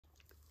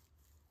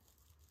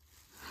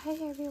Hi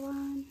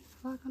everyone,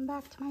 welcome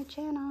back to my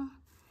channel.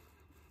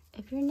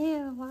 If you're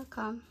new,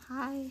 welcome.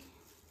 Hi.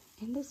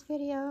 In this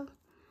video,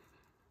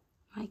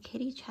 my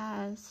Kitty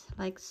Chaz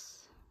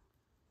likes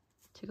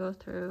to go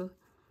through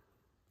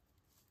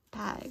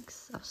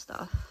bags of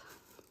stuff.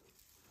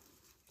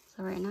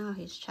 So right now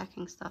he's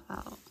checking stuff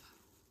out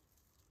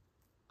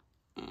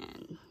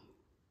and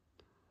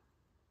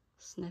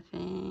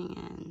sniffing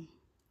and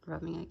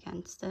rubbing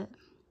against it.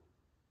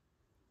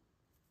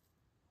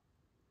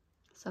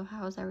 So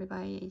how's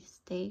everybody's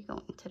day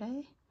going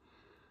today?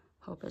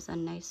 Hope it's a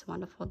nice,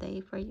 wonderful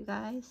day for you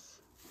guys.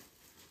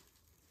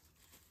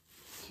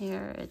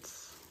 Here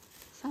it's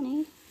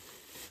sunny.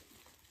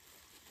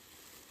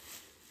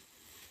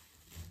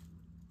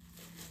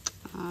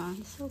 Aw,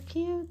 he's so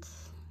cute.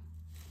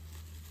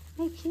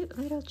 My cute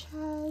little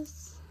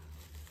Chaz.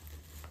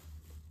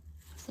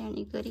 Is there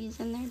any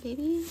goodies in there,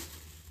 baby?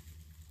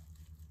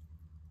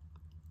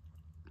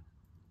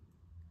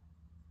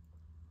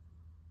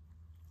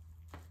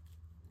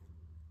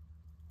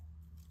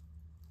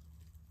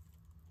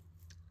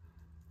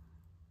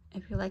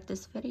 If you like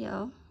this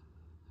video,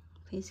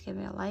 please give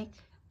it a like,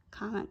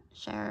 comment,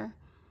 share,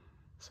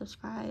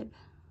 subscribe.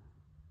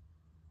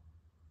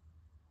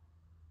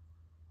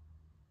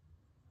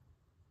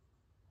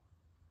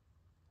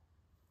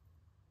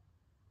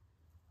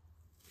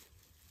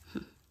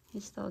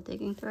 He's still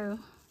digging through.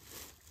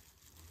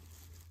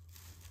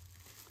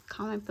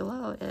 Comment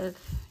below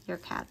if your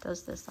cat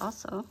does this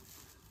also.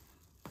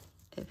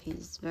 If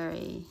he's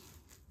very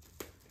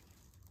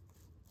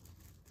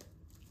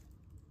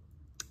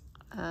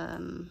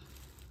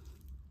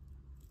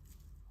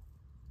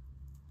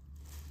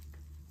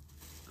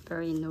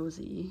very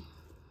nosy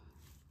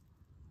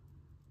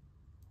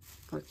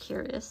or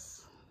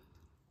curious.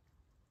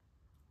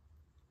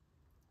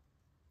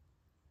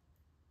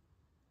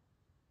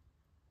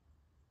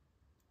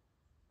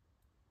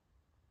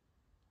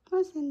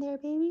 What's in there,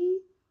 baby?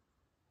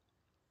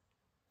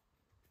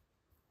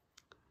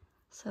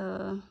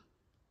 So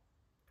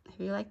if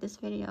you like this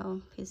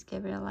video, please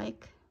give it a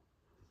like.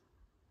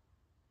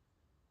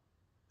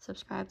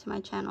 Subscribe to my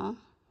channel.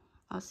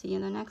 I'll see you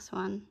in the next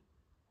one.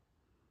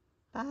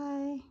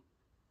 Bye.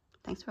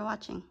 Thanks for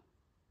watching.